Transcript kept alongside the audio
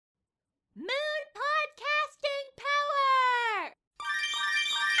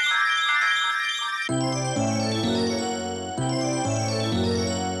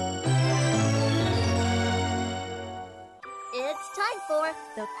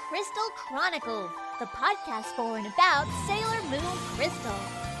Crystal Chronicles, the podcast for and about Sailor Moon Crystal.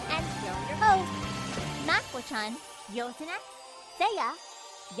 And here are your hosts, Mako-chan, Yotana, Seiya,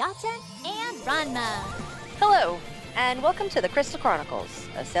 Yaten, and Ranma. Hello, and welcome to the Crystal Chronicles,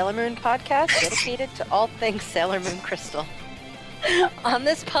 a Sailor Moon podcast dedicated to all things Sailor Moon Crystal. On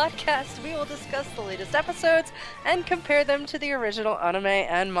this podcast, we will discuss the latest episodes and compare them to the original anime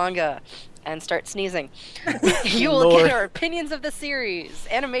and manga. And start sneezing. You will get our opinions of the series,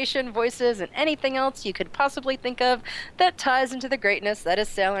 animation, voices, and anything else you could possibly think of that ties into the greatness that is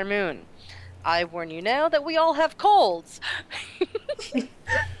Sailor Moon. I warn you now that we all have colds.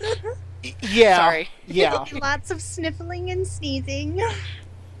 Yeah. Sorry. Yeah. Lots of sniffling and sneezing.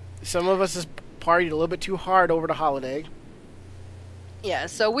 Some of us has partied a little bit too hard over the holiday. Yeah,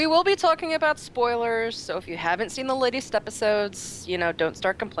 so we will be talking about spoilers, so if you haven't seen the latest episodes, don't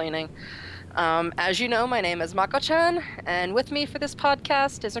start complaining. As you know, my name is Mako-chan, and with me for this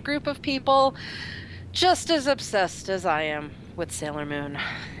podcast is a group of people just as obsessed as I am with Sailor Moon.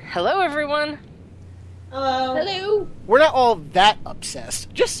 Hello, everyone! Hello. We're not all that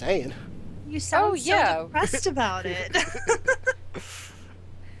obsessed. Just saying. You sound so depressed about it.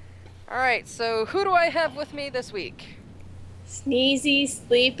 Alright, so who do I have with me this week? Sneezy,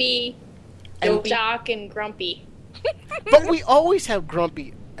 sleepy, And- jock, and grumpy. But we always have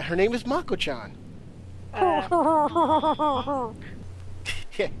Grumpy. Her name is Mako-chan.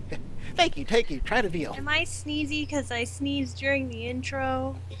 Thank you. Try to deal. Am I sneezy because I sneezed during the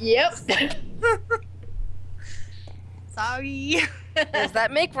intro? Yep. Sorry. Does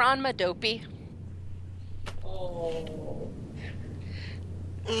that make Ranma dopey? Oh.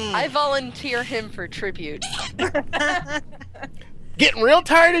 I volunteer him for tribute. Getting real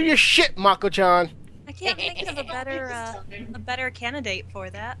tired of your shit, Mako-chan. I can't think of a better candidate for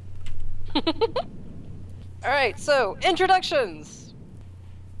that. Alright, so, introductions!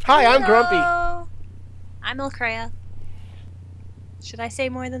 Hi, I'm Grumpy. Hello. I'm Ilkrea. Should I say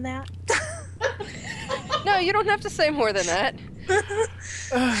more than that? No, you don't have to say more than that.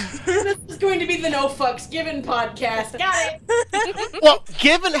 This is going to be the No Fucks Given podcast. Got it! Well,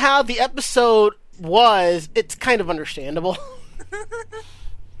 given how the episode was, it's kind of understandable.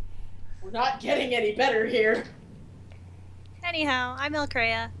 We're not getting any better here. Anyhow, I'm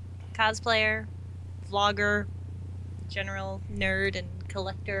Ilkrea, cosplayer, vlogger, general nerd, and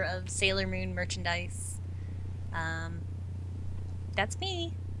collector of Sailor Moon merchandise. That's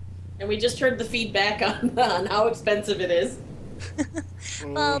me. And we just heard the feedback on how expensive it is.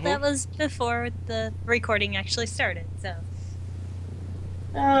 Well, that was before the recording actually started, so.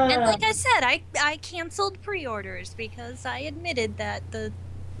 Uh, And like I said, I canceled pre-orders because I admitted that the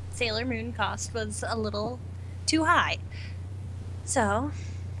Sailor Moon cost was a little too high. So,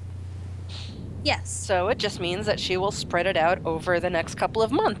 yes. So it just means that she will spread it out over the next couple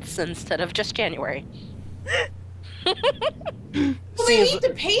of months instead of just January. well, they need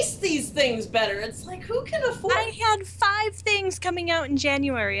to pace these things better. It's like, who can afford... I had 5 things coming out in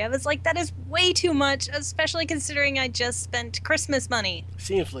January. I was like, that is way too much, especially considering I just spent Christmas money.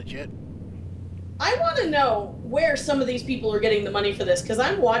 Seems legit. I want to know where some of these people are getting the money for this, because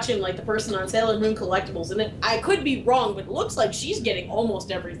I'm watching, like, the person on Sailor Moon Collectibles, and I could be wrong, but it looks like she's getting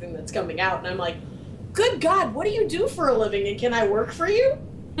almost everything that's coming out, and I'm like, good God, what do you do for a living, and can I work for you?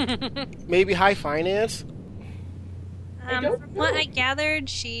 Maybe high finance? From what I gathered,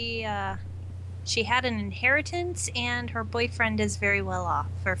 she had an inheritance, and her boyfriend is very well off.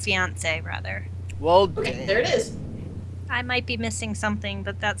 Her fiancé, rather. Well, Okay, damn. there it is. I might be missing something,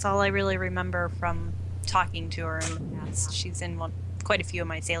 but that's all I really remember from talking to her in the past. She's in quite a few of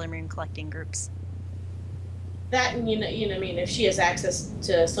my Sailor Moon collecting groups. That, and you know, I mean, if she has access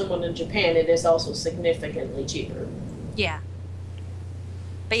to someone in Japan, it is also significantly cheaper. Yeah.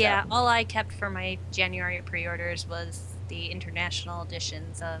 But yeah, all I kept for my January pre-orders was the international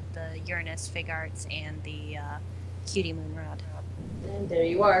editions of the Uranus Fig Arts and the Cutie Moon Rod. And there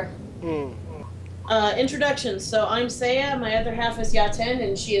you are. Mm. Introductions. So I'm Seiya, my other half is Yaten,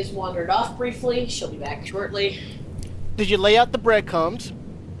 and she has wandered off briefly. She'll be back shortly. Did you lay out the breadcrumbs?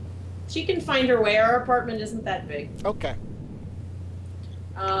 She can find her way. Our apartment isn't that big. Okay.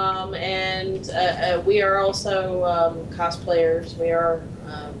 And we are also cosplayers. We are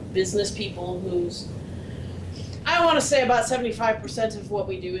business people whose, I want to say about 75% of what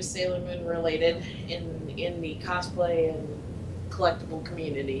we do is Sailor Moon related in the cosplay and collectible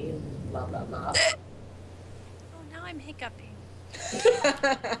community and blah blah blah. Oh, now I'm hiccuping.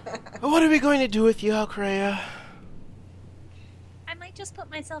 What are we going to do with you, Alcrea? I might just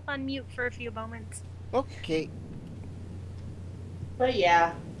put myself on mute for a few moments. Okay. But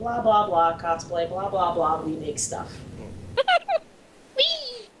yeah, blah blah blah cosplay, blah blah blah, we make stuff.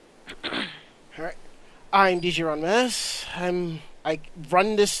 I'm DJ Ronmes. I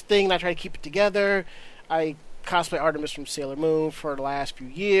run this thing and I try to keep it together. I cosplay Artemis from Sailor Moon for the last few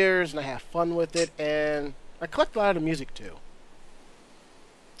years, and I have fun with it, and I collect a lot of music too.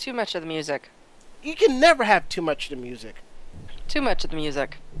 Too much of the music. You can never have too much of the music. Too much of the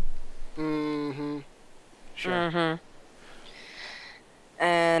music. Mm-hmm. Sure. Mm-hmm.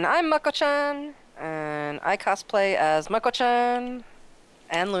 And I'm Mako-chan, and I cosplay as Mako-chan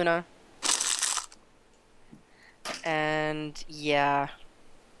and Luna. And yeah.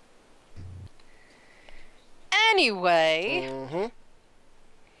 Anyway, Mm-hmm.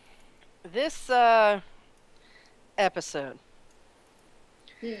 this episode.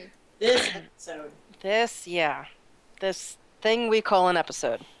 This episode. This thing we call an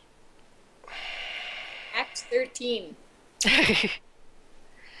episode. Act 13.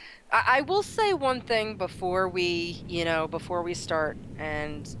 I will say one thing before we start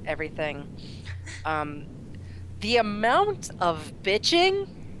and everything. The amount of bitching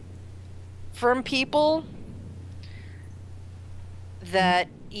from people that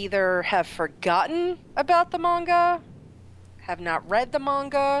either have forgotten about the manga, have not read the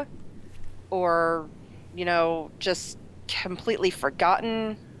manga, or, just completely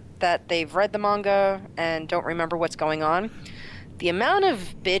forgotten that they've read the manga and don't remember what's going on. The amount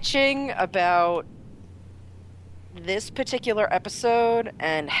of bitching about this particular episode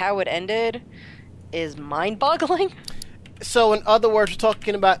and how it ended is mind-boggling. So, in other words, we're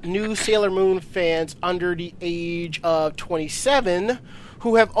talking about new Sailor Moon fans under the age of 27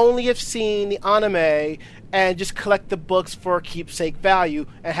 who have only seen the anime and just collect the books for keepsake value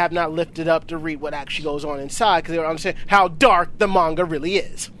and have not lifted up to read what actually goes on inside because they don't understand how dark the manga really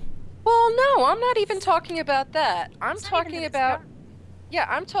is. Well, no, I'm not even talking about that. I'm talking about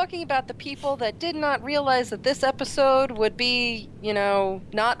the people that did not realize that this episode would be,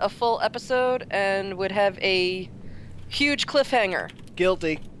 not a full episode and would have a huge cliffhanger.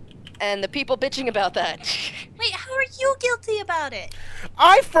 Guilty. And the people bitching about that. Wait, how are you guilty about it?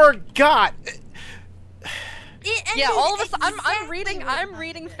 I forgot. Yeah, all of a sudden, I'm exactly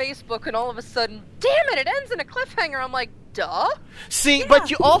reading Facebook, and all of a sudden, damn it ends in a cliffhanger. I'm like, duh. See, Yeah. but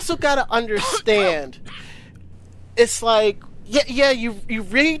you also gotta understand. It's like, you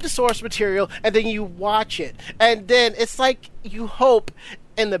read the source material and then you watch it, and then it's like you hope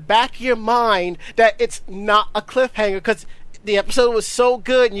in the back of your mind that it's not a cliffhanger because the episode was so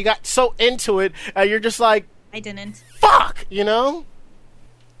good and you got so into it, and you're just like, I didn't. fuck,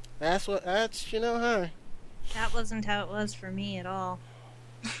 That's huh? That wasn't how it was for me at all.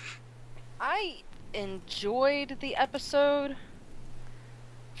 I enjoyed the episode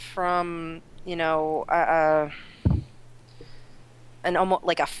from, an almost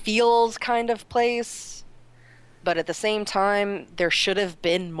like a feels kind of place, but at the same time, there should have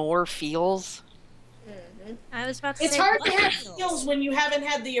been more feels. I was about to It's say, hard what to have feels? feels when you haven't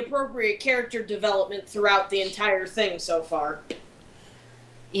had the appropriate character development throughout the entire thing so far.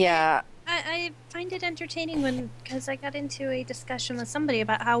 Yeah. I find it entertaining because I got into a discussion with somebody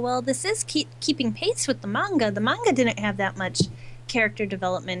about how well this is keeping pace with the manga. The manga didn't have that much character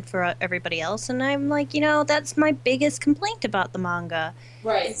development for everybody else, and I'm like, that's my biggest complaint about the manga.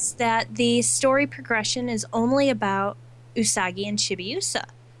 Right. It's that the story progression is only about Usagi and Chibiusa.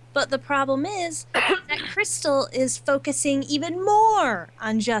 But the problem is that Crystal is focusing even more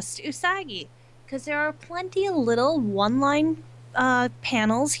on just Usagi, because there are plenty of little one-line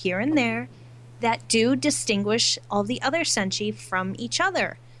panels here and there that do distinguish all the other senshi from each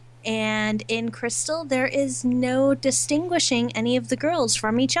other. And in Crystal, there is no distinguishing any of the girls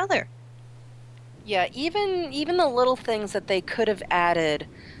from each other. Yeah, even the little things that they could have added,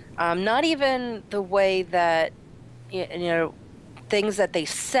 not even the way that, things that they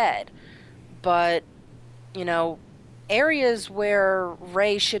said, but, areas where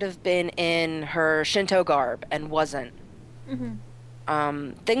Rei should have been in her Shinto garb and wasn't.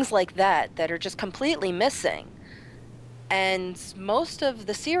 Mm-hmm. Things like that are just completely missing. And most of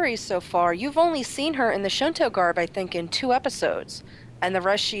the series so far, you've only seen her in the Shinto garb, I think, in 2 episodes. And the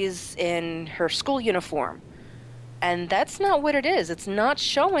rest she's in her school uniform. And that's not what it is. It's not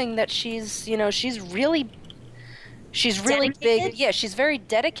showing that she's really Dedicated? big. Yeah, she's very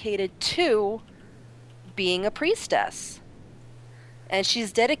dedicated to being a priestess. And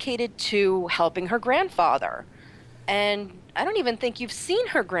she's dedicated to helping her grandfather. And I don't even think you've seen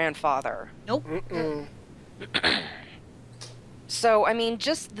her grandfather. Nope. Mm-mm. So, I mean,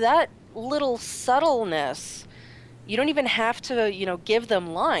 just that little subtleness, you don't even have to, give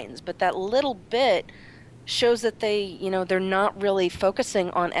them lines, but that little bit shows that they're not really focusing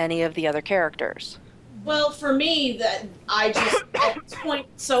on any of the other characters. Well, for me, that I just at this point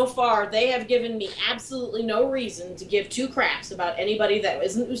so far, they have given me absolutely no reason to give two craps about anybody that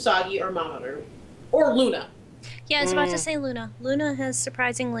isn't Usagi or Mamoru or Luna. Yeah, I was about to say Luna. Luna has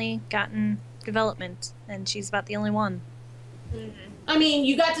surprisingly gotten development, and she's about the only one. I mean,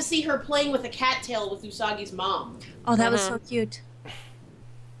 you got to see her playing with a cattail with Usagi's mom. Oh, that was so cute.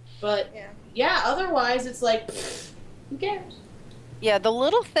 But yeah, otherwise it's like, who cares? Yeah, the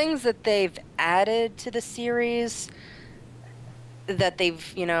little things that they've added to the series that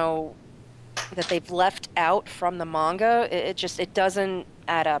they've, that they've left out from the manga, it doesn't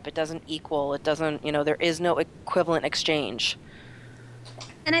add up. It doesn't equal. It doesn't, there is no equivalent exchange.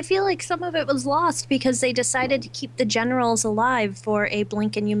 And I feel like some of it was lost because they decided to keep the generals alive for a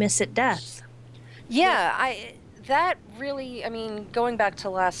blink and you miss it death. Yeah, that really, going back to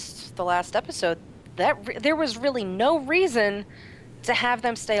the last episode, there was really no reason to have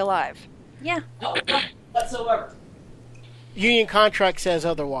them stay alive. Yeah. No, whatsoever. Union contract says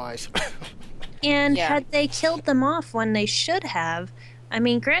otherwise. And had they killed them off when they should have,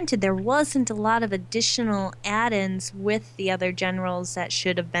 granted, there wasn't a lot of additional add-ins with the other generals that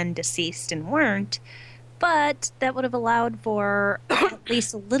should have been deceased and weren't, but that would have allowed for at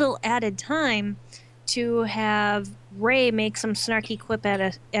least a little added time to have Rei make some snarky quip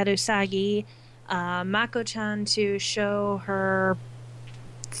at Usagi, Mako-chan to show her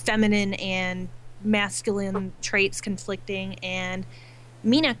feminine and masculine traits conflicting, and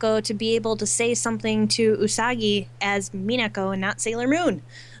Minako to be able to say something to Usagi as Minako and not Sailor Moon.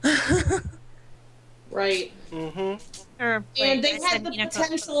 Right. Mm-hmm. And they had the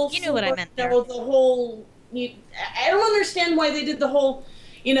potential you knew what I meant there. The whole... I don't understand why they did the whole...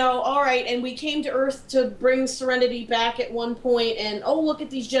 all right, and we came to Earth to bring Serenity back at one point, and, oh, look at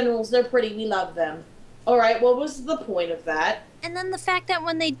these generals, they're pretty, we love them. All right, what was the point of that? And then the fact that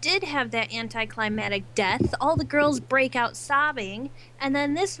when they did have that anticlimactic death, all the girls break out sobbing, and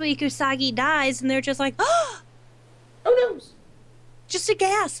then this week Usagi dies, and they're just like, oh no. Just a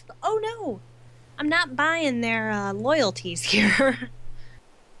gasp. Oh no. I'm not buying their loyalties here.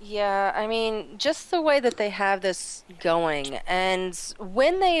 Yeah, just the way that they have this going. And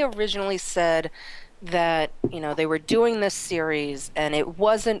when they originally said that, they were doing this series and it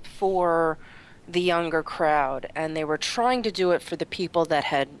wasn't for the younger crowd and they were trying to do it for the people that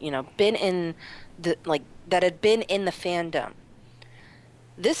had, been in the, that had been in the fandom.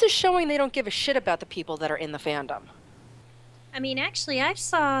 This is showing they don't give a shit about the people that are in the fandom. Actually, I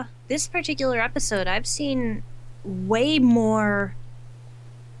saw this particular episode, I've seen way more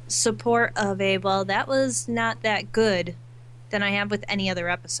support of that was not that good than I have with any other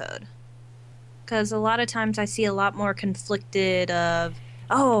episode. Because a lot of times I see a lot more conflicted of,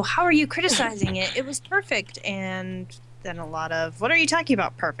 oh, how are you criticizing it? It was perfect. And then a lot of, what are you talking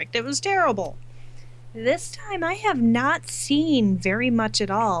about perfect? It was terrible. This time I have not seen very much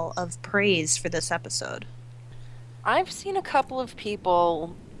at all of praise for this episode. I've seen a couple of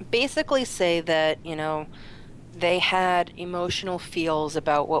people basically say that, they had emotional feels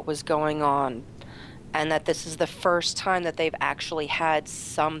about what was going on and that this is the first time that they've actually had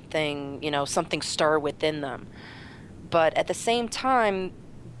something, something stir within them. But at the same time,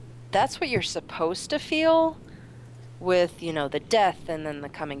 that's what you're supposed to feel with, the death and then the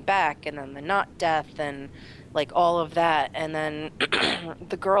coming back and then the not death and all of that. And then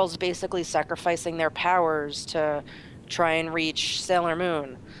the girls basically sacrificing their powers to try and reach Sailor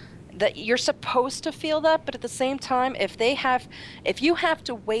Moon. That you're supposed to feel that, but at the same time, if you have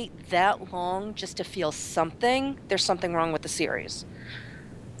to wait that long just to feel something, there's something wrong with the series.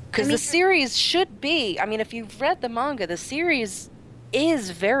 Because the series should be, if you've read the manga, the series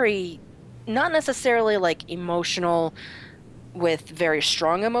is very, not necessarily emotional with very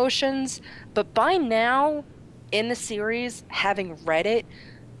strong emotions, but by now in the series, having read it,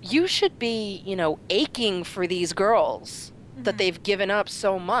 you should be, aching for these girls that they've given up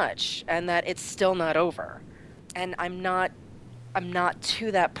so much and that it's still not over. And I'm not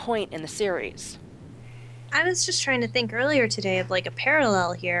to that point in the series. I was just trying to think earlier today of a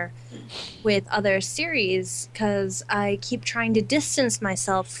parallel here with other series, because I keep trying to distance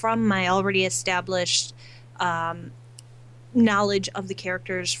myself from my already established knowledge of the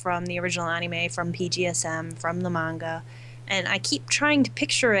characters from the original anime, from PGSM, from the manga, and I keep trying to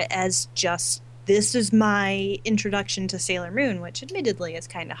picture it as just, this is my introduction to Sailor Moon, which admittedly is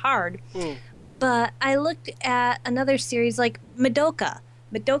kind of hard. But I looked at another series like Madoka.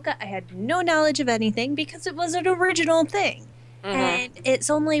 Madoka, I had no knowledge of anything because it was an original thing. And it's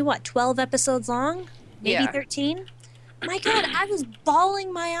only, 12 episodes long? Maybe 13? My God, I was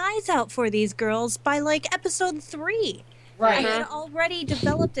bawling my eyes out for these girls by, episode 3. Right. I had already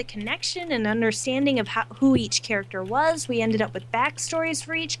developed a connection and understanding of who each character was. We ended up with backstories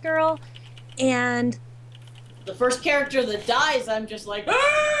for each girl, and The first character that dies, I'm just like,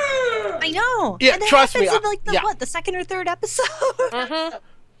 "Ah!" I know. Yeah, and that trust me, happens in like the yeah. the second or third episode. Mhm.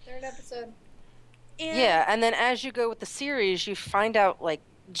 Third episode. And- Yeah, and then as you go with the series, you find out like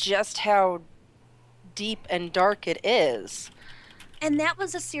just how deep and dark it is. And that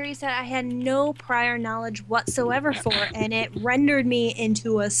was a series that I had no prior knowledge whatsoever for, and it rendered me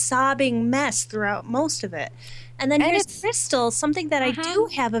into a sobbing mess throughout most of it. And then And here's it's- Crystal, something that I do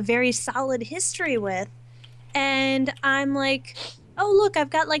have a very solid history with, and I'm like, oh look,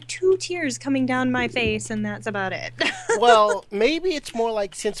 I've got like 2 tears coming down my face, and that's about it. Well, maybe it's more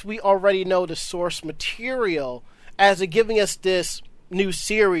like since we already know the source material, as they're giving us this new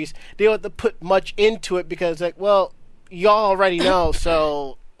series, they don't have to put much into it because, like, well, y'all already know,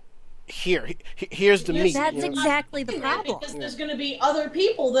 so here's the meat. That's you know? exactly the problem. Because there's going to be other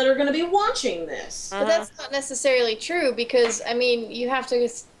people that are going to be watching this. But that's not necessarily true because, I mean, you have to,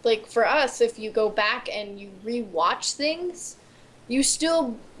 like, for us, if you go back and you rewatch things, you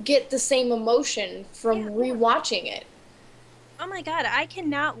still get the same emotion from rewatching it. Oh my god, I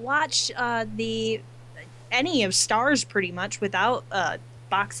cannot watch any of Stars pretty much without a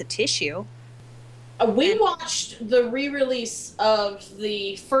box of tissue. We watched the re-release of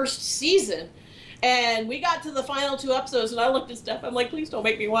the first season, and we got to the final 2 episodes, and I looked at Steph. I'm like, please don't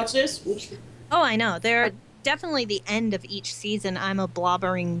make me watch this. Oh, I know. They're definitely the end of each season. I'm a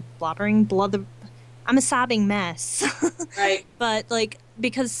blobbering, I'm a sobbing mess. Right. But, like,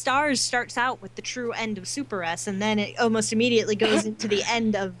 because Stars starts out with the true end of Super S, and then it almost immediately goes into the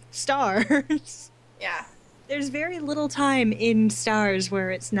end of Stars. Yeah. There's very little time in Stars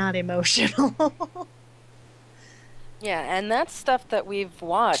where it's not emotional. Yeah, and that's stuff that we've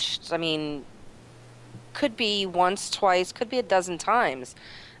watched. I mean, could be once, twice, could be a dozen times,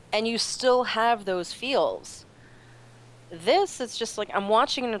 and you still have those feels. This is just like I'm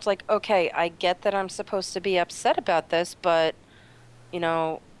watching and it's like, okay, I get that I'm supposed to be upset about this, but you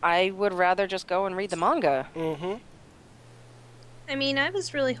know, I would rather just go and read the manga. Mm-hmm. I mean, I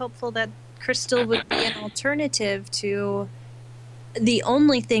was really hopeful that Crystal would be an alternative to the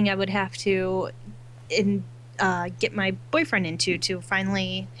only thing I would have to get my boyfriend into to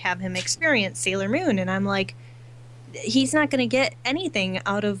finally have him experience Sailor Moon. And I'm like, he's not going to get anything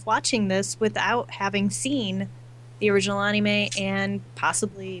out of watching this without having seen the original anime and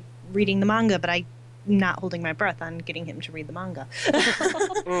possibly reading the manga, but I'm not holding my breath on getting him to read the manga.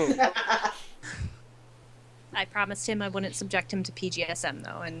 I promised him I wouldn't subject him to PGSM,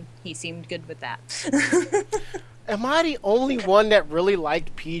 though, and he seemed good with that. Am I the only one that really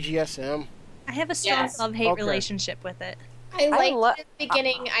liked PGSM? I have a strong Yes. love-hate Okay. relationship with it. I liked lo- it in the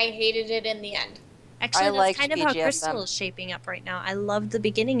beginning, I hated it in the end. Actually, I that's liked kind of how BGSM. Crystal is shaping up right now. I loved the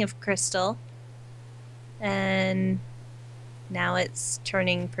beginning of Crystal, and now it's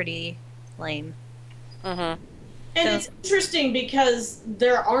turning pretty lame. Mm-hmm. And it's interesting because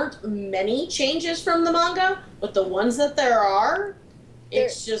there aren't many changes from the manga, but the ones that there are,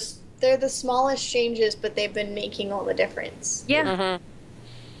 it's just... They're the smallest changes, but they've been making all the difference. Yeah.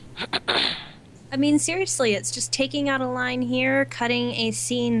 Mm-hmm. I mean, seriously, it's just taking out a line here, cutting a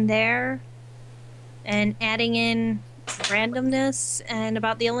scene there, and adding in randomness, and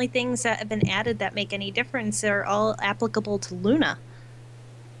about the only things that have been added that make any difference are all applicable to Luna.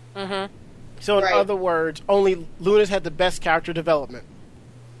 Mm-hmm. So in Right. other words, only Luna's had the best character development.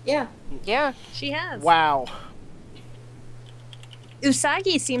 Yeah. Yeah. She has. Wow.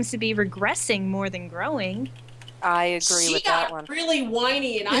 Usagi seems to be regressing more than growing. I agree she with got that one. really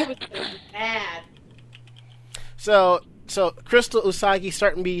whiny, and I was mad. So Crystal Usagi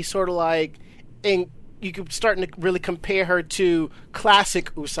starting to be sort of like, you could starting to really compare her to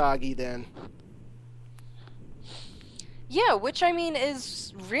classic Usagi then. Yeah, which I mean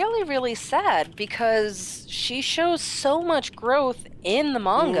is really, really sad because she shows so much growth in the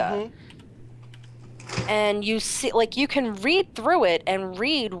manga. And you see, like, you can read through it and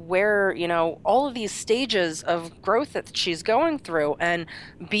read where, you know, all of these stages of growth that she's going through and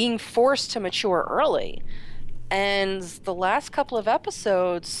being forced to mature early. And the last couple of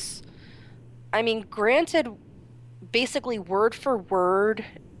episodes, I mean, granted, basically word for word,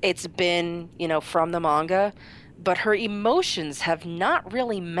 it's been, you know, from the manga, but her emotions have not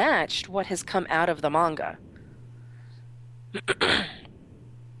really matched what has come out of the manga.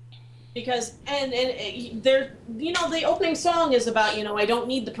 Because and they're, you know, the opening song is about, you know, I don't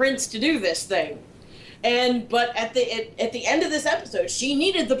need the prince to do this thing, but at the end of this episode, she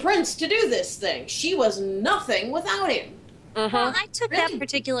needed the prince to do this thing. She was nothing without him. Mm-hmm. Well, I took that Really?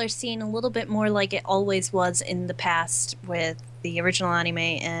 particular scene a little bit more like it always was in the past with the original anime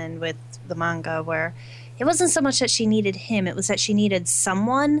and with the manga, where it wasn't so much that she needed him, it was that she needed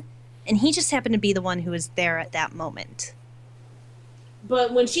someone, and he just happened to be the one who was there at that moment.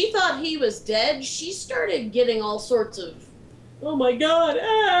 But when she thought he was dead, she started getting all sorts of, oh my god,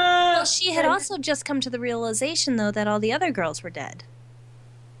 ah! Well, she had And also just come to the realization, though, that all the other girls were dead.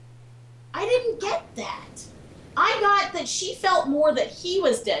 I didn't get that. I got that she felt more that he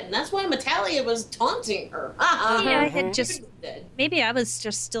was dead, and that's why Metalia was taunting her. Maybe I had Mhm. just maybe I was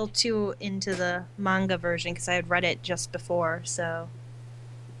just still too into the manga version because I had read it just before. So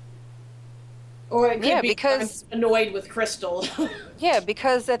Or it could Yeah, be because- I'm annoyed with Crystal. Yeah,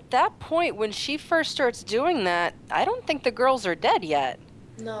 because at that point, when she first starts doing that, I don't think the girls are dead yet.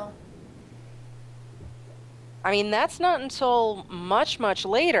 No. I mean, that's not until much, much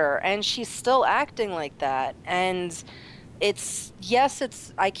later, and she's still acting like that. And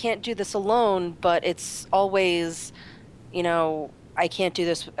I can't do this alone, but it's always, I can't do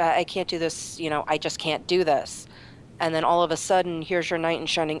this, I just can't do this. And then all of a sudden, here's your knight in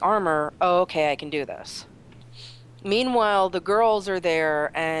shining armor. Oh, okay, I can do this. Meanwhile, the girls are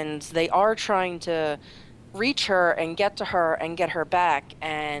there, and they are trying to reach her and get to her and get her back,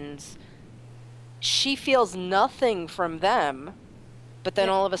 and she feels nothing from them, but then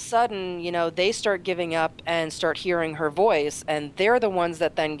all of a sudden, they start giving up and start hearing her voice, and they're the ones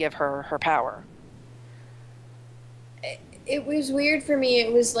that then give her her power. It was weird for me.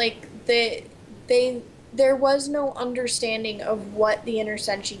 It was like there was no understanding of what the Inner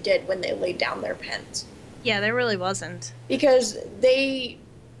Senshi did when they laid down their pens. yeah, there really wasn't. Because they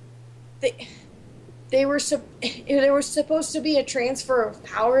were there was supposed to be a transfer of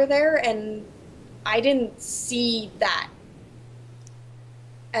power there, and I didn't see that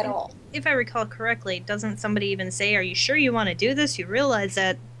at all. If I recall correctly, doesn't somebody even say, "Are you sure you want to do this? You realize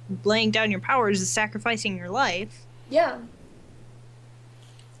that laying down your powers is sacrificing your life." Yeah.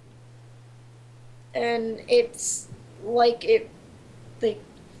 And it's like it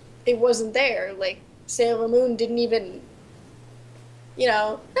wasn't there. Like Sailor Moon didn't even,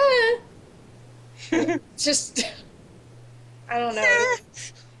 just, I don't know.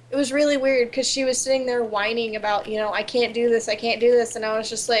 It was really weird because she was sitting there whining about, I can't do this, and I was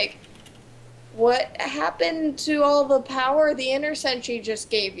just like, what happened to all the power the Inner Senshi just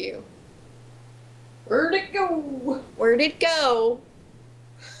gave you? Where'd it go? Where'd it go?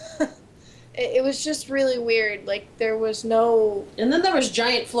 It was just really weird. Like, there was no... And then there was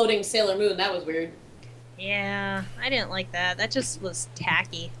giant floating Sailor Moon. That was weird. Yeah, I didn't like that. That just was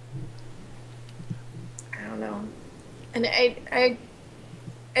tacky. I don't know. And I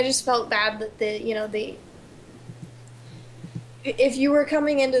just felt bad that if you were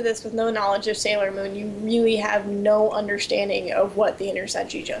coming into this with no knowledge of Sailor Moon, you really have no understanding of what the Inner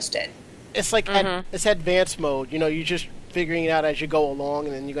Senshi just did. It's like it's advanced mode. You're just figuring it out as you go along,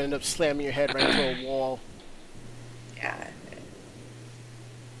 and then you're going to end up slamming your head right into a wall. Yeah.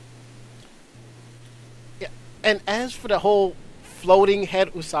 Yeah. And as for the whole floating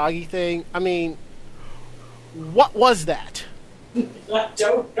head Usagi thing, I mean, what was that? I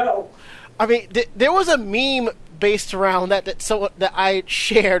don't know. I mean, there was a meme based around that I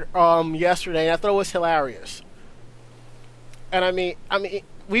shared yesterday, and I thought it was hilarious. And I mean,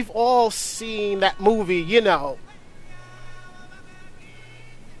 we've all seen that movie,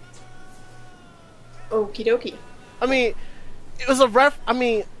 Okie dokie. I mean, it was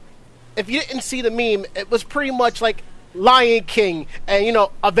if you didn't see the meme, it was pretty much like Lion King and,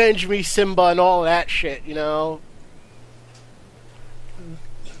 Avenge Me, Simba, and all that shit, That,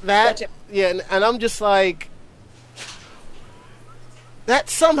 Gotcha. yeah, and I'm just like, that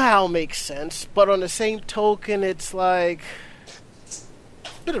somehow makes sense, but on the same token, it's like, a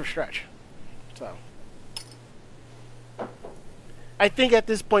bit of a stretch. So, I think at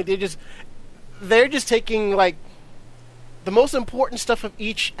this point, they're just taking, like, the most important stuff of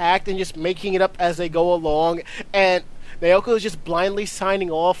each act and just making it up as they go along, and Naoko is just blindly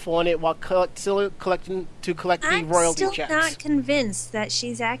signing off on it while still collecting the royalty I'm still checks. not convinced that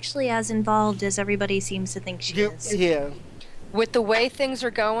she's actually as involved as everybody seems to think she is. Yeah. With the way things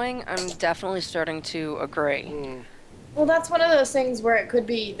are going, I'm definitely starting to agree. Mm. Well, that's one of those things where it could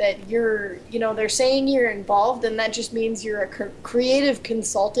be that they're saying you're involved, and that just means you're a creative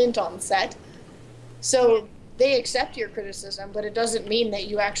consultant on set. So they accept your criticism, but it doesn't mean that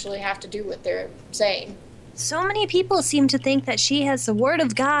you actually have to do what they're saying. So many people seem to think that she has the word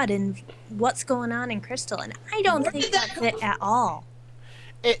of God in what's going on in Crystal, and I don't think that's it at all.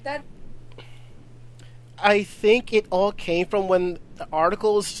 That I think it all came from when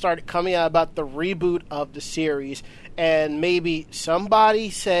articles started coming out about the reboot of the series, and maybe somebody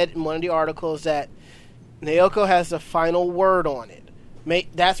said in one of the articles that Naoko has the final word on it.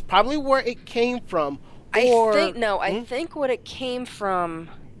 That's probably where it came from. Or, I think what it came from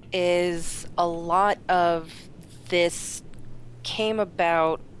is a lot of this came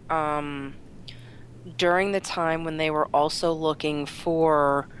about during the time when they were also looking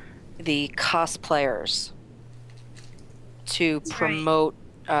for the cosplayers to promote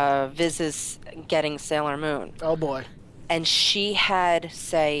Viz's getting Sailor Moon. Oh boy. And she had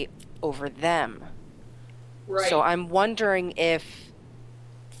say over them. Right. So I'm wondering if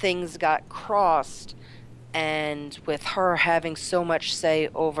things got crossed, and with her having so much say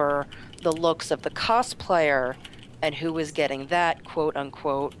over the looks of the cosplayer and who was getting that, quote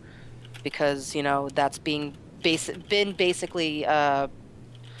unquote, because, you know, that's been basically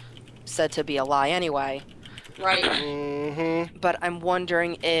said to be a lie anyway. Right. Mm-hmm. But I'm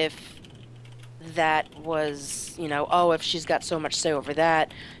wondering if that was, you know, oh, if she's got so much say over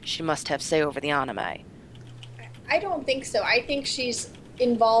that, she must have say over the anime. I don't think so. I think she's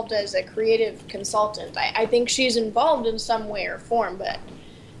involved as a creative consultant. I think she's involved in some way or form, but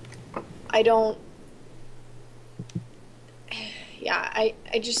I don't. Yeah, I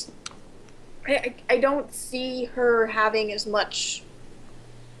don't see her having as much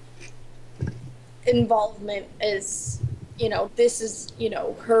involvement as, you know, this is, you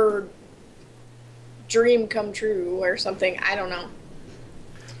know, her dream come true or something. I don't know.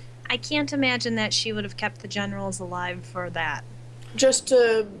 I can't imagine that she would have kept the generals alive for that. Just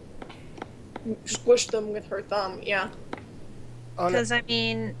to squish them with her thumb, yeah. Because, I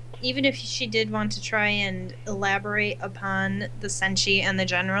mean, even if she did want to try and elaborate upon the Senshi and the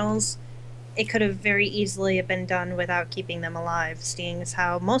generals, it could have very easily been done without keeping them alive, seeing as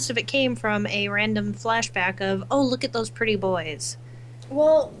how most of it came from a random flashback of, oh, look at those pretty boys.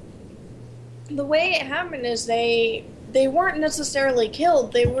 Well, the way it happened is they weren't necessarily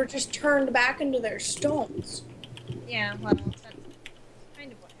killed, they were just turned back into their stones. Yeah, well, that's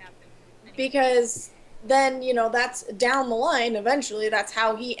kind of what happened. Anyway. Because then, you know, that's down the line, eventually, that's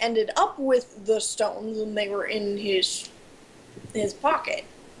how he ended up with the stones, and they were in his pocket.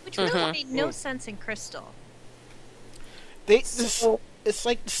 Which really made no sense in Crystal. It's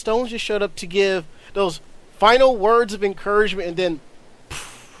like the stones just showed up to give those final words of encouragement, and then.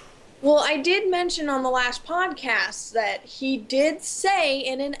 Well, I did mention on the last podcast that he did say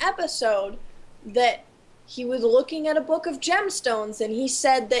in an episode that he was looking at a book of gemstones, and he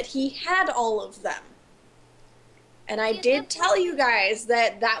said that he had all of them. And I did tell you guys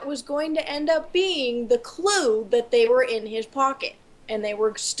that that was going to end up being the clue that they were in his pocket. And they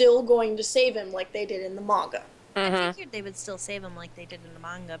were still going to save him like they did in the manga. I figured they would still save him like they did in the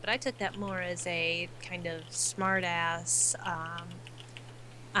manga, but I took that more as a kind of smart-ass,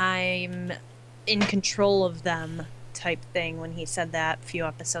 I'm in control of them type thing when he said that a few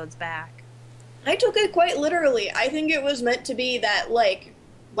episodes back. I took it quite literally. I think it was meant to be that, like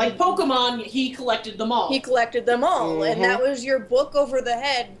Pokemon, he collected them all. He collected them all, and that was your book over the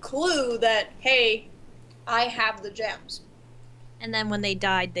head clue that, hey, I have the gems. And then when they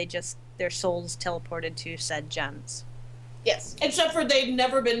died, their souls teleported to said gems. Yes. Except for they'd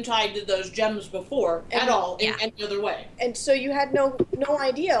never been tied to those gems before at all in any other way. And so you had no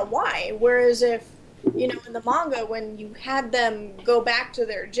idea why. Whereas if, you know, in the manga, when you had them go back to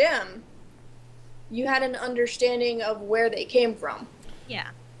their gem, you had an understanding of where they came from. Yeah.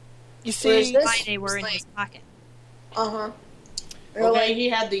 You see, why they were in his pocket. Uh-huh. Okay, he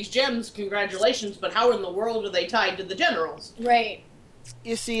had these gems, congratulations, but how in the world are they tied to the generals? Right.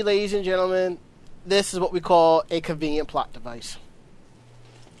 You see, ladies and gentlemen, this is what we call a convenient plot device.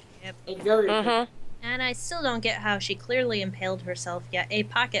 Yep. And I still don't get how she clearly impaled herself, yet a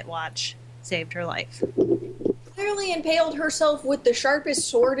pocket watch saved her life. Clearly impaled herself with the sharpest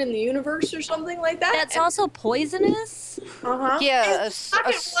sword in the universe or something like that. That's also poisonous? Uh-huh. Yeah. And the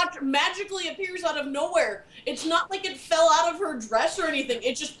pocket watch magically appears out of nowhere. It's not like it fell out of her dress or anything.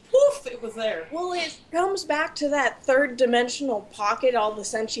 It just, poof, it was there. Well, it comes back to that third-dimensional pocket all the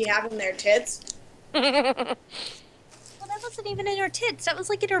Senshi have in their tits. Well, that wasn't even in her tits. That was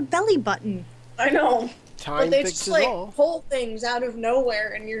like in her belly button. I know. Time but they fixes just, like, all. pull things out of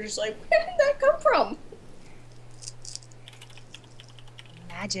nowhere, and you're just like, where did that come from?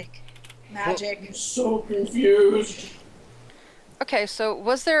 Magic. Magic. I'm so confused. Okay, so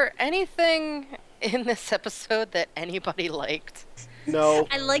was there anything in this episode that anybody liked? No.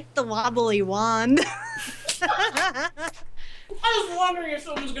 I liked the wobbly wand. I was wondering if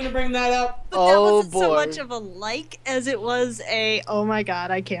someone was going to bring that up. But that Oh, wasn't so boy. much of a like as it was a, oh my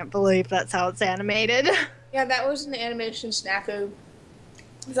god, I can't believe that's how it's animated. Yeah, that was an animation snafu.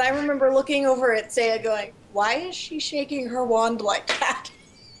 Because I remember looking over at Seiya going, why is she shaking her wand like that?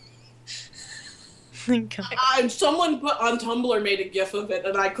 And someone put on Tumblr made a gif of it,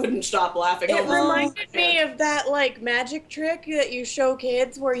 and I couldn't stop laughing. It reminded me of that, like, magic trick that you show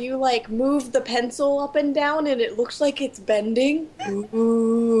kids where you, like, move the pencil up and down and it looks like it's bending.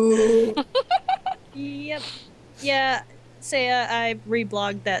 Ooh. Yep. Yeah, Saya, I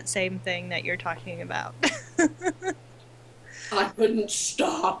reblogged that same thing that you're talking about. I couldn't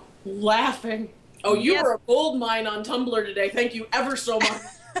stop laughing. Oh, you Yep. were a gold mine on Tumblr today. Thank you ever so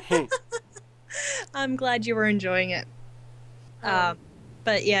much. I'm glad you were enjoying it.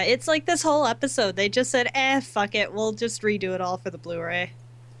 But yeah, it's like this whole episode, they just said, fuck it, we'll just redo it all for the Blu-ray.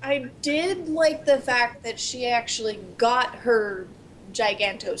 I did like the fact that she actually got her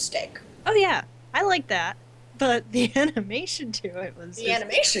Giganto stick. Oh yeah, I like that. But the animation to it was The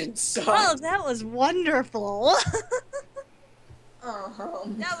animation sucked. Oh, that was wonderful. Uh-huh.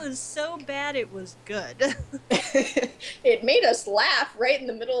 That was so bad it was good. It made us laugh right in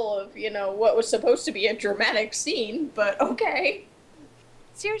the middle of, what was supposed to be a dramatic scene, but okay.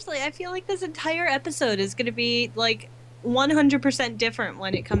 Seriously, I feel like this entire episode is going to be, like, 100% different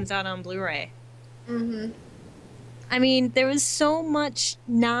when it comes out on Blu-ray. Mm-hmm. I mean, there was so much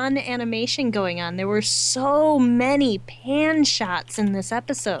non-animation going on. There were so many pan shots in this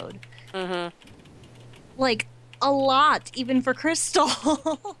episode. Mm-hmm. Like, a lot, even for Crystal.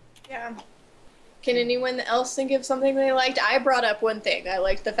 Yeah. Can anyone else think of something they liked? I brought up one thing. I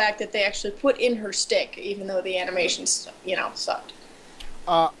liked the fact that they actually put in her stick, even though the animation, sucked.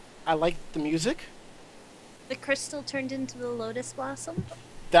 I liked the music. The crystal turned into the lotus blossom.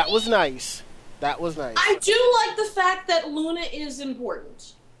 That was nice. I do like the fact that Luna is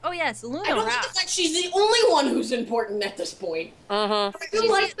important. Oh yes, Luna I don't like the rocks. fact she's the only one who's important at this point. Mm-hmm. I do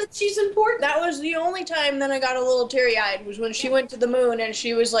like that she's important. That was the only time that I got a little teary-eyed, was when she went to the moon and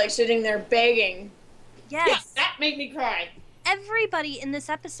she was, like, sitting there begging. Yes. Yeah, that made me cry. Everybody in this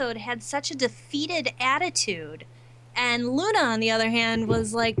episode had such a defeated attitude. And Luna, on the other hand,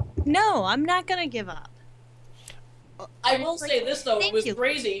 was like, no, I'm not going to give up. I will say this, though. It Thank was you.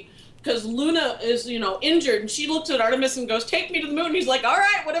 crazy. Because Luna is, injured, and she looks at Artemis and goes, take me to the moon. He's like, all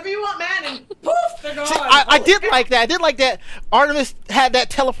right, whatever you want, man. And poof, they're gone. See, I did like that. I did like that. Artemis had that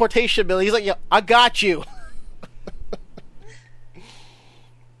teleportation ability. He's like, yeah, I got you.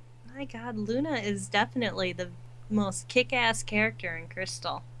 My god, Luna is definitely the most kick-ass character in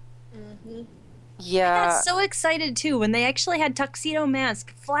Crystal. Mm-hmm. I Yeah. got so excited, too, when they actually had Tuxedo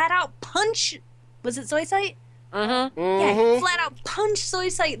Mask flat out punch... Was it Soy Sight? Mm-hmm. Yeah, flat out punch Soy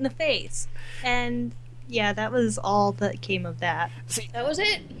Sight in the face. And, yeah, that was all that came of that. That was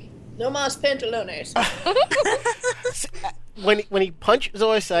it. No mas pantalones. When he punched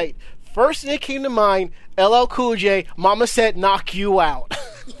Zoisite, first thing that came to mind, LL Cool J, Mama said, knock you out.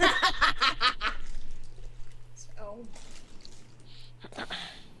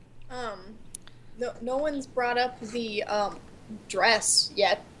 No one's brought up the dress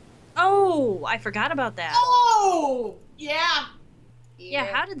yet. Oh, I forgot about that. Oh, yeah. Yeah,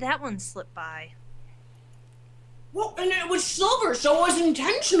 how did that one slip by? Well, and it was silver, so it was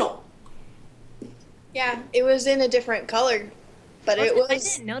intentional. Yeah, it was in a different color, but it I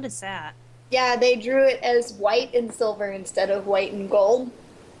was. didn't notice that. Yeah, they drew it as white and silver instead of white and gold.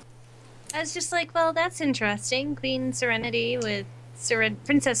 I was just like, well, that's interesting. Queen Serenity with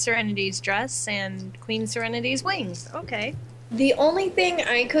Princess Serenity's dress and Queen Serenity's wings. Okay. The only thing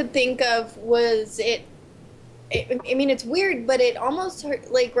I could think of was I mean, it's weird, but it almost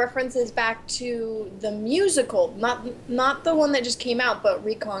like references back to the musical, not the one that just came out, but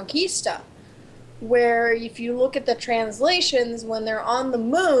Reconquista, where if you look at the translations, when they're on the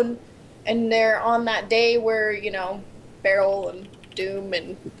moon and they're on that day where Beryl and Doom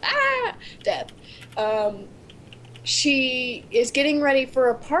and death, she is getting ready for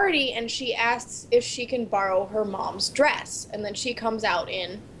a party and she asks if she can borrow her mom's dress, and then she comes out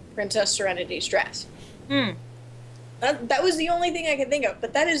in Princess Serenity's dress. That was the only thing I could think of,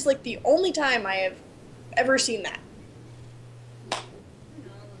 but that is like the only time I have ever seen that.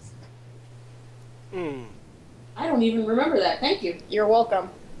 I don't even remember that. Thank you. You're welcome.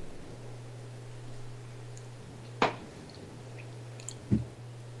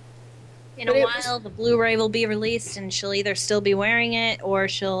 In But a it while, the Blu-ray will be released, and she'll either still be wearing it or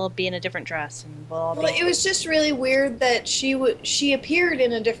she'll be in a different dress. And we'll all Well, be... it was just really weird that she appeared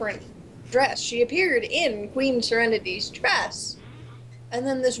in a different dress. She appeared in Queen Serenity's dress, and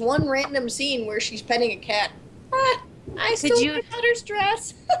then this one random scene where she's petting a cat. I stole my daughter's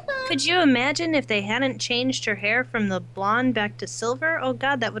dress. Could you imagine if they hadn't changed her hair from the blonde back to silver? Oh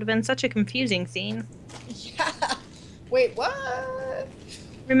god, that would have been such a confusing scene. Yeah. Wait, what?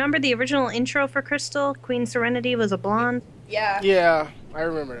 Remember the original intro for Crystal? Queen Serenity was a blonde. Yeah. Yeah, I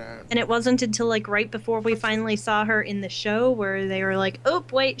remember that. And it wasn't until like right before we finally saw her in the show where they were like, oh,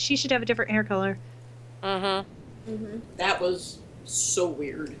 wait, she should have a different hair color. That was so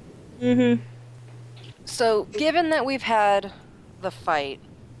weird. So, given that we've had the fight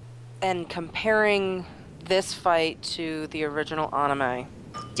and comparing this fight to the original anime,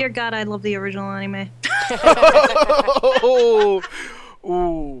 Dear God, I love the original anime.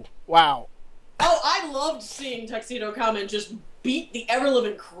 Ooh, wow. Oh, I loved seeing Tuxedo come and just beat the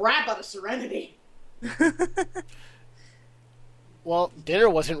ever-living crap out of Serenity. Well, dinner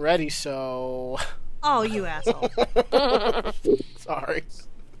wasn't ready, so... Oh, you asshole. Sorry.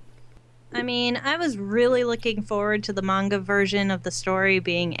 I mean, I was really looking forward to the manga version of the story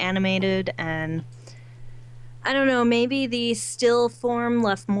being animated, and I don't know, maybe the still form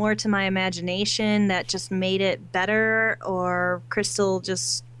left more to my imagination that just made it better, or Crystal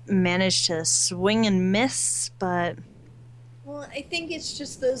just managed to swing and miss, but... Well, I think it's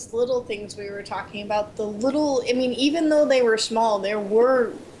just those little things we were talking about. The little, I mean, even though they were small, there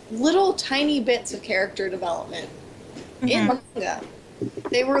were little tiny bits of character development in the manga.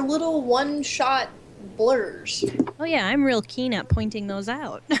 They were little one-shot blurs. Oh yeah, I'm real keen at pointing those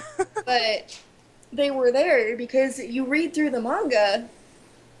out. But they were there because you read through the manga,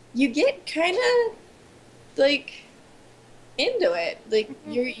 you get kind of, like, into it. Like,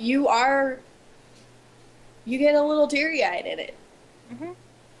 you get a little teary-eyed in it.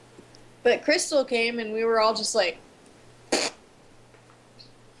 But Crystal came and we were all just like...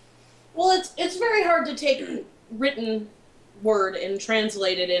 Well, it's very hard to take written word and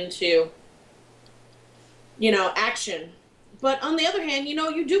translate it into, action. But on the other hand,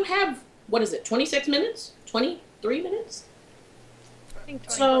 you do have, 26 minutes? 23 minutes? I think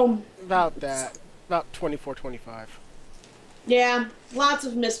So, About that. About 24, 25. yeah, lots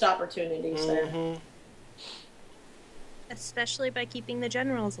of missed opportunities there. Mm-hmm. especially by keeping the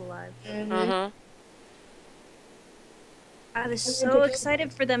generals alive. I was so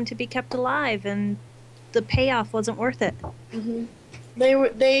excited for them to be kept alive, and the payoff wasn't worth it.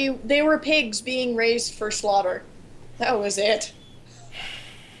 They were pigs being raised for slaughter. That was it.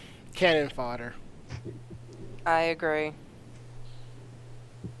 Cannon fodder. I agree.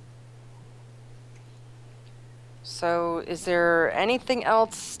 So, is there anything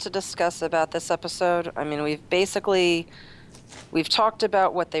else to discuss about this episode? I mean, we've talked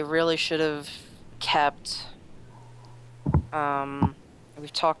about what they really should have kept.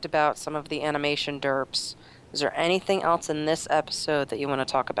 We've talked about some of the animation derps. Is there anything else in this episode that you want to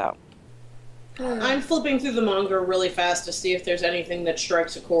talk about? I'm flipping through the manga really fast to see if there's anything that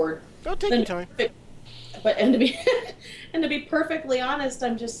strikes a chord. Go take your time. But and to be and to be perfectly honest,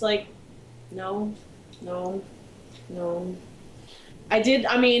 I'm just like, no. I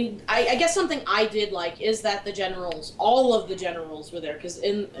guess something I did like is that the generals, all of the generals were there, because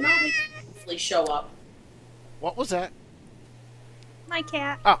in all they usually show up. What was that? My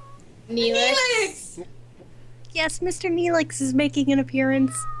cat. Oh. Neelix. Yes, Mr. Neelix is making an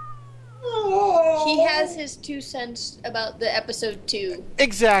appearance. He has his 2 cents about the episode 2.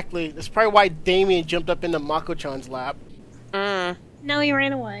 Exactly. That's probably why Damien jumped up into Mako-chan's lap. No, he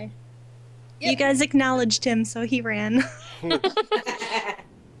ran away. Yep. You guys acknowledged him, so he ran.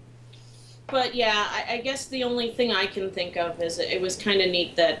 But yeah, I guess the only thing I can think of is it was kind of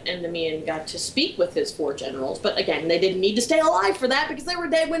neat that Endymion got to speak with his 4 generals. But again, they didn't need to stay alive for that because they were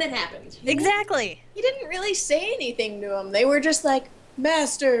dead when it happened. Exactly. He didn't really say anything to him. They were just like,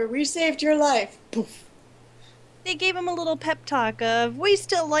 Master, we saved your life. Poof. They gave him a little pep talk of, we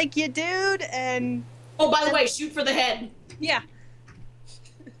still like you, dude, and... Oh, by the way, shoot for the head. Yeah.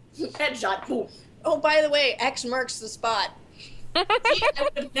 Headshot. Boom. Oh, by the way, X marks the spot. I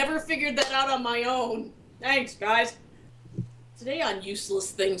would have never figured that out on my own. Thanks, guys. Today on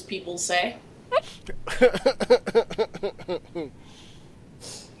useless things people say.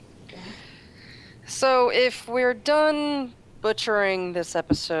 So, if we're done butchering this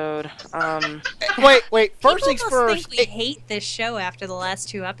episode, Wait. First things People first. think we hate this show after the last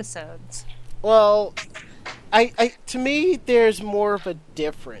 2 episodes. Well, to me, there's more of a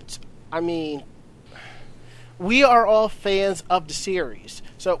difference. I mean, we are all fans of the series,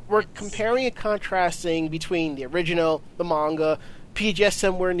 so we're comparing and contrasting between the original, the manga,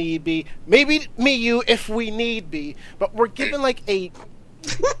 PGSM where need be, maybe Miyu if we need be, but we're given like a...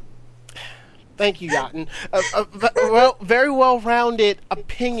 Thank you, Yatten. Very well-rounded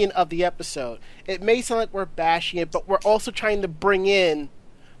opinion of the episode. It may sound like we're bashing it, but we're also trying to bring in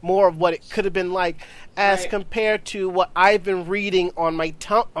more of what it could have been like, as compared to what I've been reading on my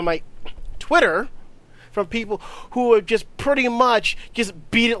Twitter, from people who have just pretty much just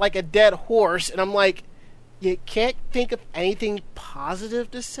beat it like a dead horse, and I'm like, you can't think of anything positive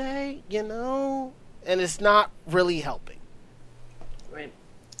to say, and it's not really helping. Right.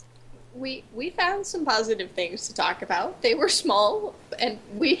 We found some positive things to talk about. They were small, and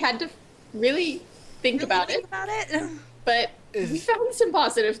we had to really think about it. But we found some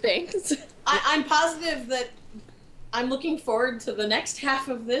positive things. I'm positive that I'm looking forward to the next half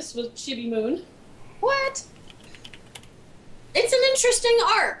of this with Chibi Moon. What? It's an interesting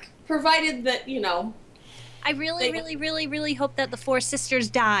arc, provided that, I really hope that the four sisters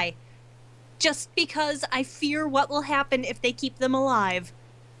die. Just because I fear what will happen if they keep them alive.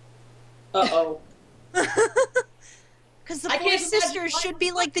 Uh-oh. Because the four sisters should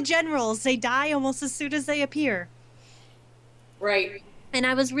be like the generals. They die almost as soon as they appear. Right. And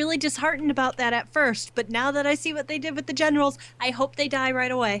I was really disheartened about that at first, but now that I see what they did with the generals, I hope they die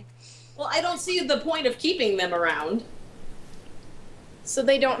right away. Well, I don't see the point of keeping them around. So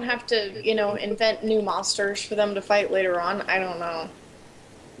they don't have to, invent new monsters for them to fight later on? I don't know.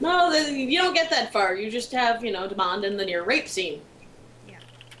 No, you don't get that far. You just have, Demond in the near rape scene.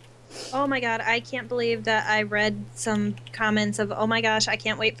 Oh my god, I can't believe that I read some comments of, oh my gosh, I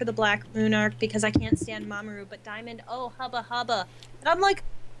can't wait for the Black Moon arc because I can't stand Mamoru, but Diamond, oh, hubba hubba. And I'm like,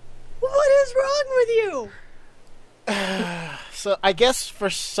 what is wrong with you? So I guess for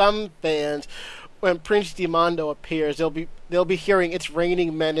some fans, when Prince Dimando appears, they'll be hearing "It's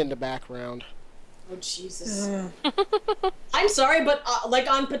Raining Men" in the background. Oh Jesus! I'm sorry, but like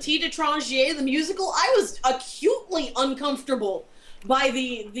on Petit Étranger, the musical, I was acutely uncomfortable by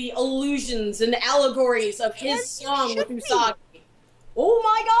the allusions and allegories of his song with Usagi. Oh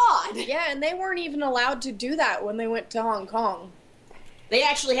my god! Yeah, and they weren't even allowed to do that when they went to Hong Kong. They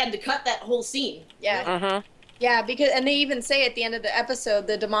actually had to cut that whole scene. Yeah. Yeah, and they even say at the end of the episode,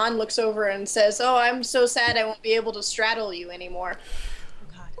 the Demon looks over and says, "Oh, I'm so sad I won't be able to straddle you anymore."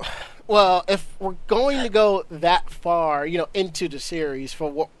 Oh, God. Well, if we're going to go that far, into the series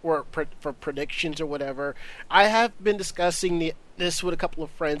for for predictions or whatever, I have been discussing this with a couple of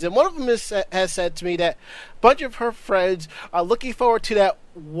friends, and one of them has said to me that a bunch of her friends are looking forward to that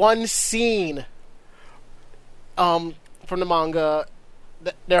one scene from the manga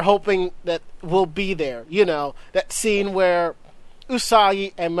that they're hoping that will be there. That scene where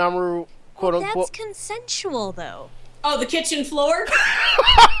Usagi and Mamoru, quote unquote. That's consensual, though. Oh, the kitchen floor?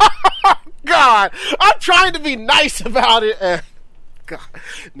 God, I'm trying to be nice about it. God,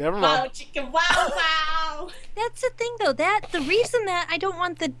 never mind. Wow, chicken, wow. That's the thing, though. The reason that I don't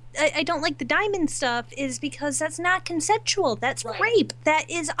like the diamond stuff is because that's not consensual. That's rape. That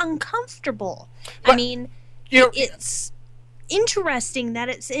is uncomfortable. But, I mean, it's interesting that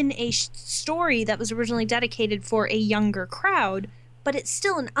it's in a story that was originally dedicated for a younger crowd, but it's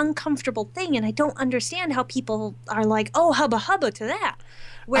still an uncomfortable thing, and I don't understand how people are like, oh, hubba hubba to that.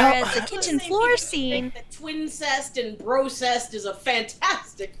 Whereas the kitchen floor scene... That twincest and brocest is a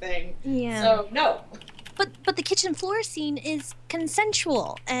fantastic thing. Yeah. So, no. But the kitchen floor scene is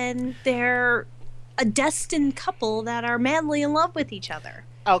consensual, and they're a destined couple that are madly in love with each other.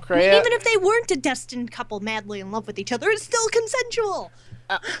 Alcrea, Even if they weren't a destined couple madly in love with each other, it's still consensual.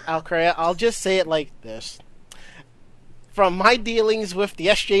 Alcrea, I'll just say it like this. From my dealings with the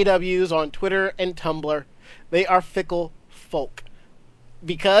SJWs on Twitter and Tumblr, they are fickle folk.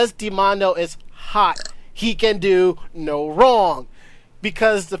 Because Dimando is hot, he can do no wrong.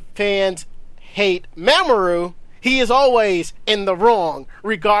 Because the fans hate Mamoru, he is always in the wrong,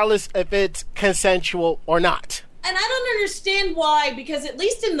 regardless if it's consensual or not. And I don't understand why, because at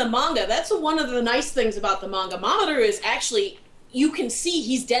least in the manga, that's one of the nice things about the manga. Mamoru is actually, you can see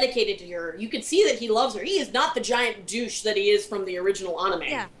he's dedicated to her. You can see that he loves her. He is not the giant douche that he is from the original anime.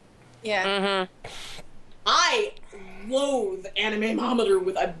 Yeah. Yeah. I loathe anime Mamoru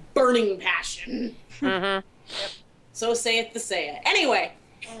with a burning passion. Yep. So saith the Seiya. Anyway.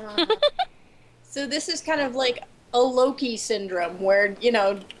 So this is kind of like a Loki syndrome where,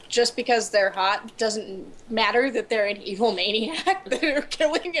 just because they're hot doesn't matter that they're an evil maniac that are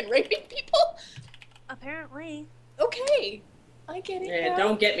killing and raping people? Apparently. Okay. I get it. Yeah, now.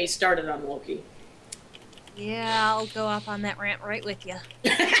 don't get me started on Loki. Yeah, I'll go off on that rant right with you.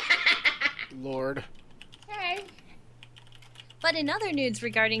 Lord. Okay. But in other news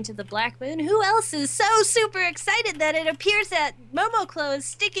regarding to the Black Moon, who else is so super excited that it appears that Momoclo is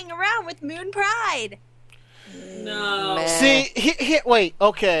sticking around with Moon Pride? No. See, wait,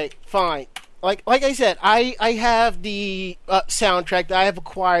 okay, fine. Like I said, I have the soundtrack that I have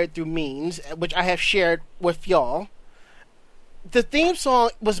acquired through means, which I have shared with y'all. The theme song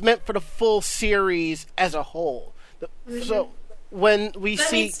was meant for the full series as a whole. So when we That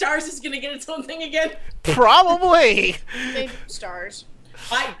see means Stars is going to get its own thing again. probably, They do stars.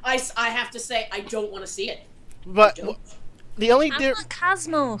 I have to say, I don't want to see it. but Don't. the only I want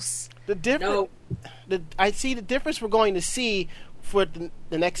Cosmos. the difference No. I see the difference we're going to see for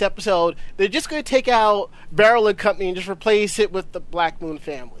the next episode. They're just going to take out Beryl and Company and just replace it with the Black Moon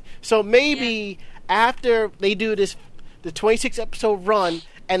family. So maybe after they do the 26 episode run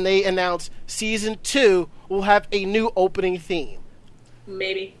and they announce season 2, we'll have a new opening theme.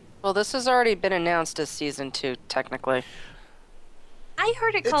 Maybe. Well, this has already been announced as season 2, technically. I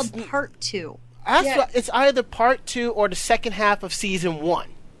heard it called Part 2. It's either part 2 or the second half of season 1.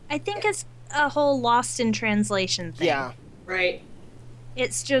 I think it's a whole Lost in Translation thing. Yeah. Right.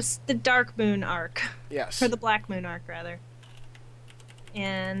 It's just the Dark Moon arc. Yes. Or the Black Moon arc, rather.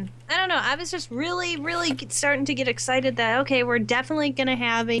 And I don't know, I was just really, really starting to get excited that, okay, we're definitely going to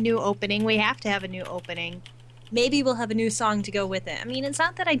have a new opening. We have to have a new opening. Maybe we'll have a new song to go with it. I mean, it's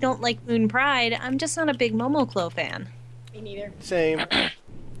not that I don't like Moon Pride. I'm just not a big Momoclo fan. Me neither. Same.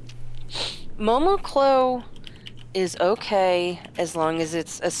 Momoclo is okay as long as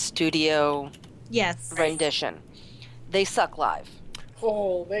it's a studio Yes. rendition. They suck live.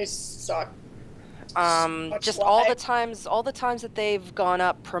 Oh, they suck. Just live. all the times that they've gone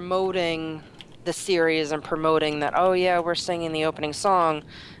up promoting the series and promoting that, oh yeah, we're singing the opening song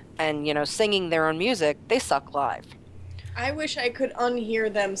and, singing their own music, they suck live. I wish I could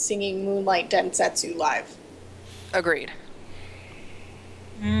unhear them singing Moonlight Densetsu live. Agreed.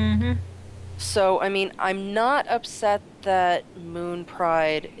 Mm-hmm. So, I mean, I'm not upset that Moon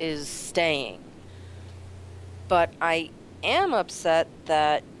Pride is staying, but I am upset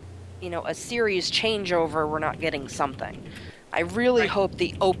that, a series changeover, we're not getting something. I really hope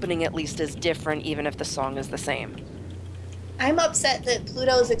the opening at least is different, even if the song is the same. I'm upset that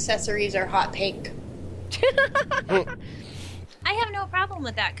Pluto's accessories are hot pink. I have no problem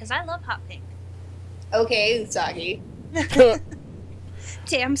with that, because I love hot pink. Okay, Usagi.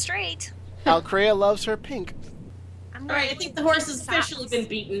 Damn straight. Alcrea loves her pink. I'm All right, I gonna think wear the horse has pink officially socks. been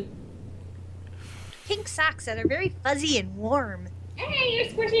beaten. Pink socks that are very fuzzy and warm. Hey, you're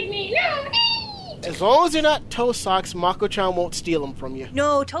squishing me. No. As long as they're not toe socks, Mako-chan won't steal them from you.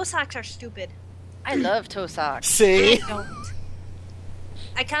 No, toe socks are stupid. I love toe socks. See? I don't.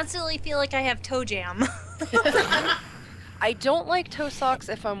 I constantly feel like I have toe jam. I don't like toe socks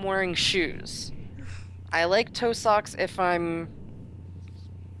if I'm wearing shoes. I like toe socks if I'm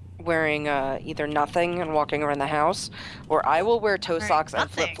wearing either nothing and walking around the house, or I will wear toe socks and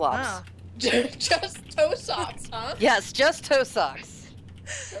Nothing. flip-flops. Oh. Just toe socks, huh? Yes, just toe socks.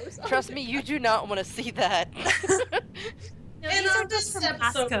 Toe socks. Trust me, you do not want to see that. No, And these are on this just from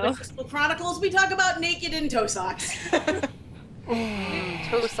episode of the Costco. Crystal Chronicles, we talk about naked in toe socks.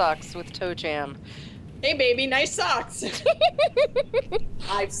 Toe socks with toe jam. Hey, baby, nice socks.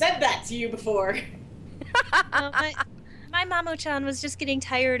 I've said that to you before. My Mamo-chan was just getting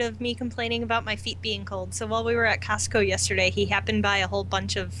tired of me complaining about my feet being cold. So while we were at Costco yesterday, he happened by a whole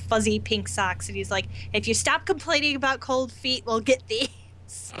bunch of fuzzy pink socks. And he's like, if you stop complaining about cold feet, we'll get these.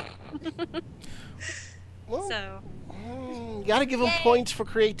 Well, So, you gotta give them Yay. points for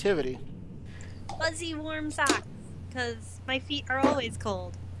creativity. fuzzy warm socks. Because my feet are always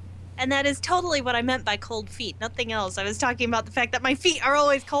cold. And that is totally what I meant by cold feet. Nothing else. I was talking about the fact that my feet are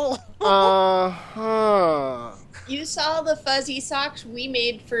always cold. Uh-huh. You saw the fuzzy socks we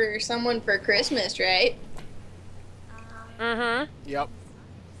made for someone for Christmas, right? Mm-hmm. Yep.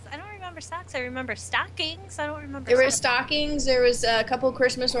 I don't remember socks. I remember stockings. I don't remember There were socks. stockings, there was a couple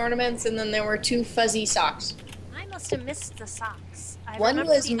Christmas ornaments, and then there were 2 fuzzy socks. I must have missed the socks. I One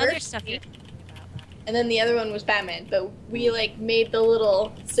remember was the other Mercury. stuff you're talking about. And then the other one was Batman. But we made the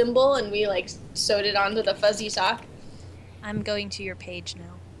little symbol and we sewed it onto the fuzzy sock. I'm going to your page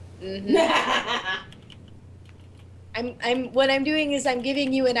now. Mm-hmm. What I'm doing is I'm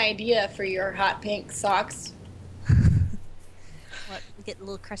giving you an idea for your hot pink socks. What? Get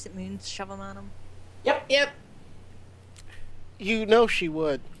little crescent moons, shove them on them. Yep. You know she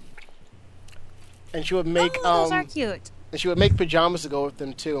would. And she would make those are cute. and she would make pajamas to go with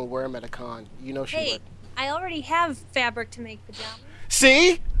them too and wear them at a con. You know she Hey, would. I already have fabric to make pajamas.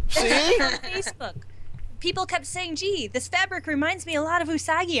 See? on See? Facebook. People kept saying, gee, this fabric reminds me a lot of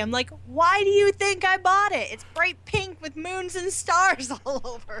Usagi. I'm like, why do you think I bought it? It's bright pink with moons and stars all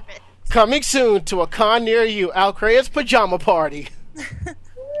over it. Coming soon to a con near you, Alcrea's pajama party.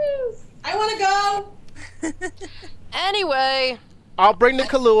 I want to go. Anyway. I'll bring the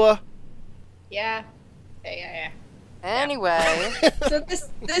Kahlua. Yeah. Yeah. Anyway. So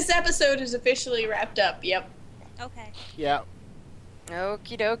this episode is officially wrapped up. Yep. Okay. Yeah.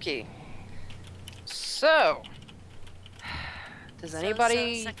 Okie dokie. So, Does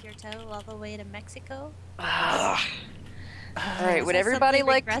anybody... suck your toe all the way to Mexico? All right, Is would that everybody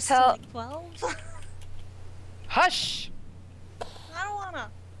something like to regressed tell... like 12? Hush! I don't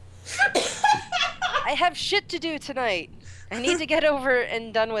wanna. I have shit to do tonight. I need to get over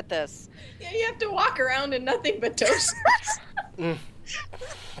and done with this. Yeah, you have to walk around in nothing but toasters.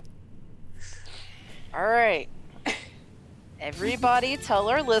 All right. Everybody tell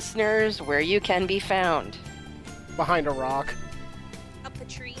our listeners where you can be found. Behind a rock. Up a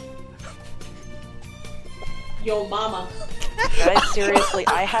tree. Yo, mama. Guys, seriously,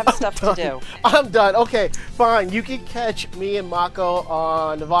 I have stuff to do. I'm done. Okay, fine. You can catch me and Mako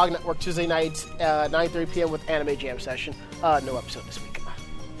on the VOG Network Tuesday nights, 9:30 p.m. with Anime Jam Session. No episode this week.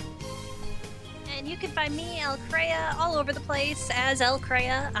 And you can find me, El Crea, all over the place as El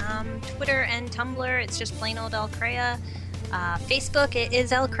Crea. Twitter and Tumblr, it's just plain old El Crea. Facebook, it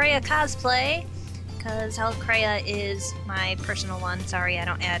is El Crea Cosplay, because El Crea is my personal one. Sorry, I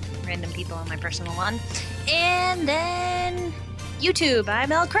don't add random people on my personal one. And then YouTube,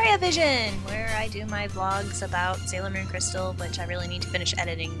 I'm El Crea Vision, where I do my vlogs about Sailor Moon Crystal, which I really need to finish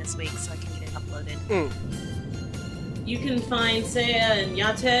editing this week so I can get it uploaded. You can find Seiya and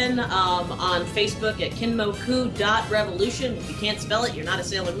Yaten on Facebook at kinmoku.revolution. If you can't spell it, you're not a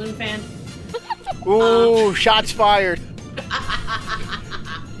Sailor Moon fan. Ooh, shots fired.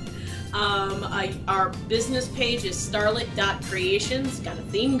 Our business page is starlit.creations. Got a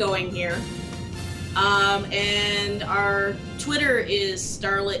theme going here. And our Twitter is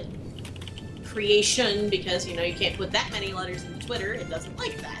Starlit Creation because, you can't put that many letters into Twitter. It doesn't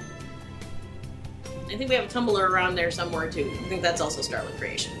like that. I think we have a Tumblr around there somewhere, too. I think that's also Starlit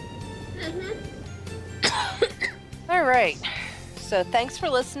Creation. All right. So thanks for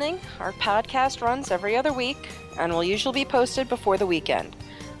listening. Our podcast runs every other week and will usually be posted before the weekend.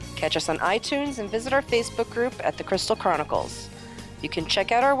 Catch us on iTunes and visit our Facebook group at The Crystal Chronicles. You can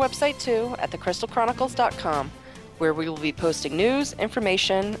check out our website too at thecrystalchronicles.com, where we will be posting news,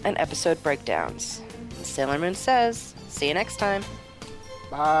 information, and episode breakdowns. Sailor Moon says, see you next time.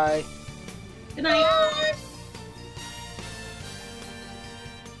 Bye. Good night.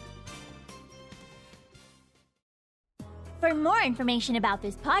 For more information about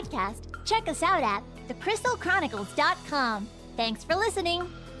this podcast, check us out at thecrystalchronicles.com. Thanks for listening.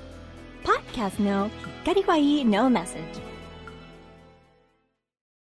 Podcast no, 光はいい no message.